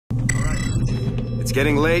It's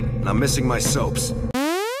getting late, and I'm missing my soaps.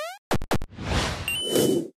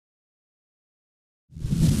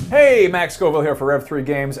 Hey, Max Scoville here for Rev3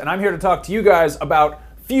 Games, and I'm here to talk to you guys about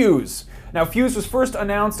Fuse. Now, Fuse was first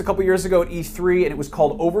announced a couple years ago at E3, and it was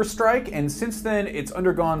called Overstrike, and since then it's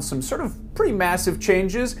undergone some sort of pretty massive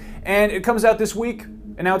changes, and it comes out this week,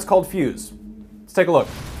 and now it's called Fuse. Let's take a look.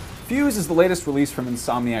 Fuse is the latest release from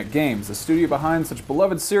Insomniac Games, the studio behind such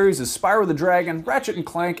beloved series as Spyro the Dragon, Ratchet &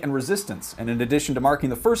 Clank, and Resistance. And in addition to marking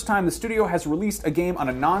the first time the studio has released a game on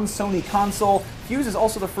a non-Sony console, Fuse is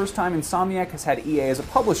also the first time Insomniac has had EA as a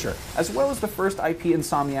publisher, as well as the first IP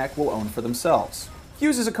Insomniac will own for themselves.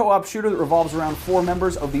 Fuse is a co-op shooter that revolves around 4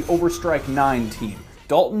 members of the Overstrike 9 team: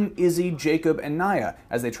 Dalton, Izzy, Jacob, and Naya,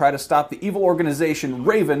 as they try to stop the evil organization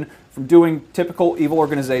Raven from doing typical evil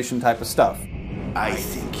organization type of stuff. I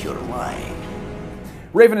think you're lying.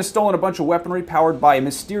 Raven has stolen a bunch of weaponry powered by a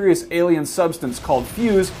mysterious alien substance called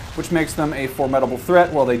Fuse, which makes them a formidable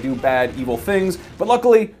threat while they do bad, evil things. But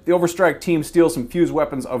luckily, the Overstrike team steals some Fuse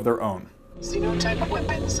weapons of their own. Xenotype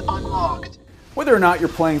weapons unlocked. Whether or not you're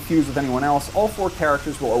playing Fuse with anyone else, all 4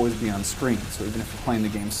 characters will always be on screen, so even if you're playing the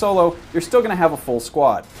game solo, you're still going to have a full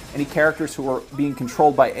squad. Any characters who are being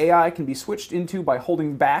controlled by AI can be switched into by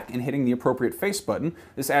holding back and hitting the appropriate face button.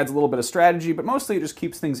 This adds a little bit of strategy, but mostly it just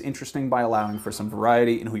keeps things interesting by allowing for some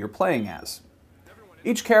variety in who you're playing as.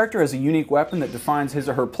 Each character has a unique weapon that defines his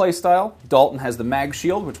or her playstyle. Dalton has the mag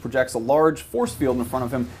shield, which projects a large force field in front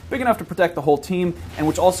of him, big enough to protect the whole team, and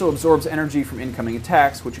which also absorbs energy from incoming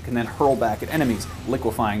attacks, which it can then hurl back at enemies,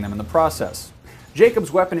 liquefying them in the process.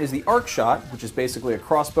 Jacob's weapon is the arc shot, which is basically a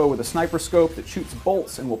crossbow with a sniper scope that shoots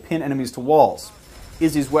bolts and will pin enemies to walls.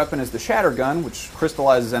 Izzy's weapon is the shatter gun, which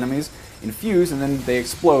crystallizes enemies in Fuse, and then they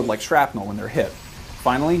explode like shrapnel when they're hit.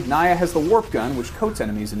 Finally, Naya has the warp gun, which coats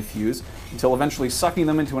enemies in Fuse, until eventually sucking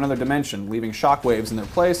them into another dimension, leaving shockwaves in their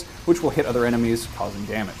place, which will hit other enemies, causing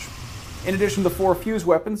damage. In addition to the 4 Fuse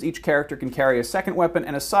weapons, each character can carry a second weapon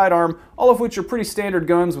and a sidearm, all of which are pretty standard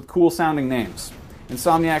guns with cool-sounding names.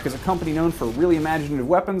 Insomniac is a company known for really imaginative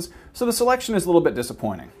weapons, so the selection is a little bit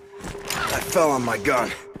disappointing. I fell on my gun.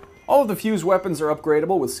 All of the Fuse weapons are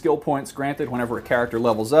upgradable, with skill points granted whenever a character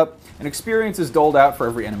levels up, and experience is doled out for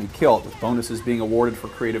every enemy killed, with bonuses being awarded for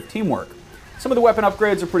creative teamwork. Some of the weapon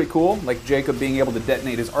upgrades are pretty cool, like Jacob being able to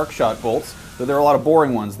detonate his arc shot bolts, though there are a lot of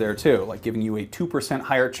boring ones there too, like giving you a 2%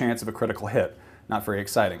 higher chance of a critical hit. Not very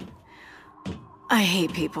exciting. I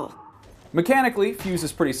hate people. Mechanically, Fuse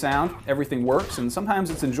is pretty sound, everything works, and sometimes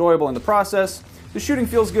it's enjoyable in the process. The shooting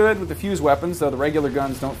feels good with the Fuse weapons, though the regular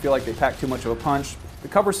guns don't feel like they pack too much of a punch. The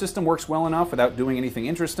cover system works well enough without doing anything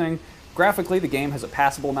interesting. Graphically, the game has a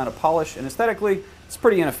passable amount of polish, and aesthetically, it's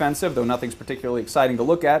pretty inoffensive, though nothing's particularly exciting to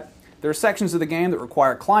look at. There are sections of the game that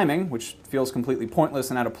require climbing, which feels completely pointless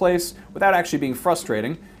and out of place, without actually being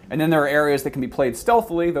frustrating. And then there are areas that can be played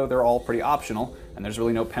stealthily, though they're all pretty optional, and there's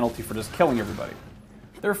really no penalty for just killing everybody.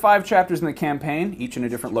 There are 5 chapters in the campaign, each in a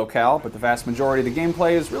different locale, but the vast majority of the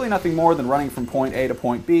gameplay is really nothing more than running from point A to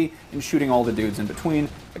point B and shooting all the dudes in between,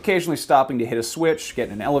 occasionally stopping to hit a switch, get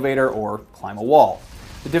in an elevator, or climb a wall.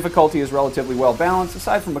 The difficulty is relatively well balanced,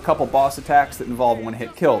 aside from a couple boss attacks that involve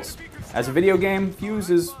one-hit kills. As a video game,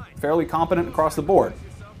 Fuse is fairly competent across the board.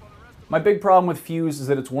 My big problem with Fuse is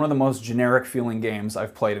that it's one of the most generic-feeling games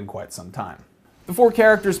I've played in quite some time. The 4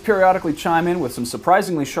 characters periodically chime in with some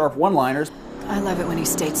surprisingly sharp one-liners. I love it when he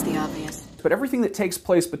states the obvious. But everything that takes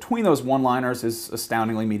place between those one-liners is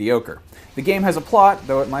astoundingly mediocre. The game has a plot,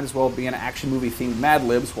 though it might as well be an action movie-themed Mad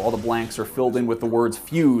Libs, while all the blanks are filled in with the words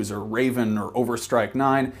Fuse, or Raven, or Overstrike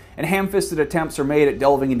 9, and ham-fisted attempts are made at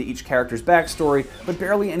delving into each character's backstory, but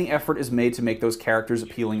barely any effort is made to make those characters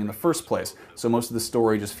appealing in the first place, so most of the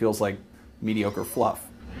story just feels like mediocre fluff.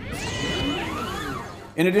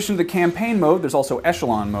 In addition to the campaign mode, there's also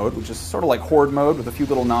Echelon mode, which is sort of like Horde mode with a few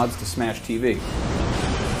little nods to Smash TV.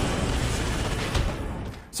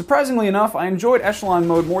 Surprisingly enough, I enjoyed Echelon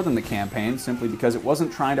mode more than the campaign, simply because it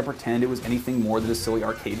wasn't trying to pretend it was anything more than a silly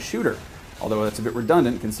arcade shooter. Although that's a bit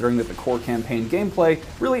redundant, considering that the core campaign gameplay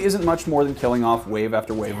really isn't much more than killing off wave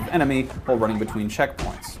after wave of enemy while running between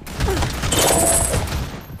checkpoints.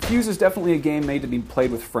 Fuse is definitely a game made to be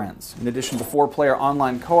played with friends. In addition to 4-player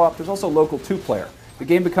online co-op, there's also local 2-player. The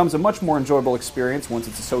game becomes a much more enjoyable experience once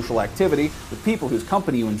it's a social activity with people whose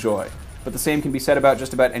company you enjoy. But the same can be said about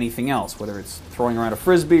just about anything else, whether it's throwing around a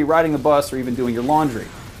frisbee, riding the bus, or even doing your laundry.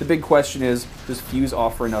 The big question is, does Fuse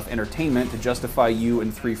offer enough entertainment to justify you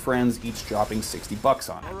and 3 friends each dropping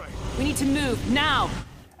 $60 on it? We need to move, now!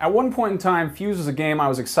 At one point in time, Fuse was a game I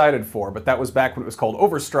was excited for, but that was back when it was called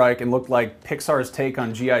Overstrike and looked like Pixar's take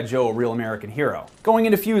on G.I. Joe, A Real American Hero. Going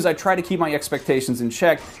into Fuse, I tried to keep my expectations in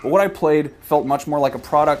check, but what I played felt much more like a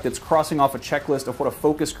product that's crossing off a checklist of what a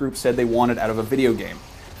focus group said they wanted out of a video game.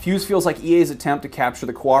 Fuse feels like EA's attempt to capture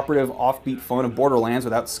the cooperative, offbeat fun of Borderlands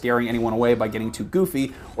without scaring anyone away by getting too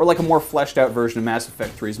goofy, or like a more fleshed out version of Mass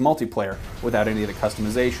Effect 3's multiplayer, without any of the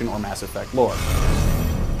customization or Mass Effect lore.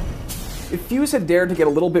 If Fuse had dared to get a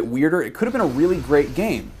little bit weirder, it could have been a really great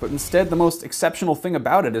game, but instead the most exceptional thing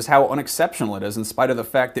about it is how unexceptional it is in spite of the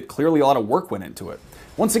fact that clearly a lot of work went into it.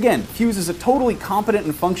 Once again, Fuse is a totally competent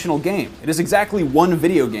and functional game. It is exactly one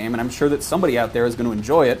video game, and I'm sure that somebody out there is going to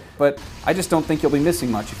enjoy it, but I just don't think you'll be missing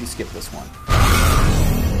much if you skip this one.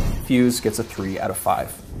 Fuse gets a 3 out of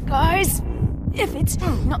 5. Guys, if it's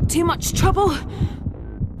not too much trouble.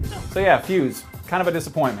 So yeah, Fuse, kind of a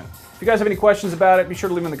disappointment. If you guys have any questions about it, be sure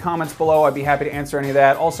to leave them in the comments below. I'd be happy to answer any of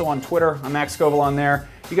that. Also on Twitter, I'm Max Scoville on there.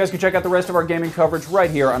 You guys can check out the rest of our gaming coverage right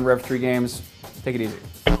here on Rev3 Games. Take it easy.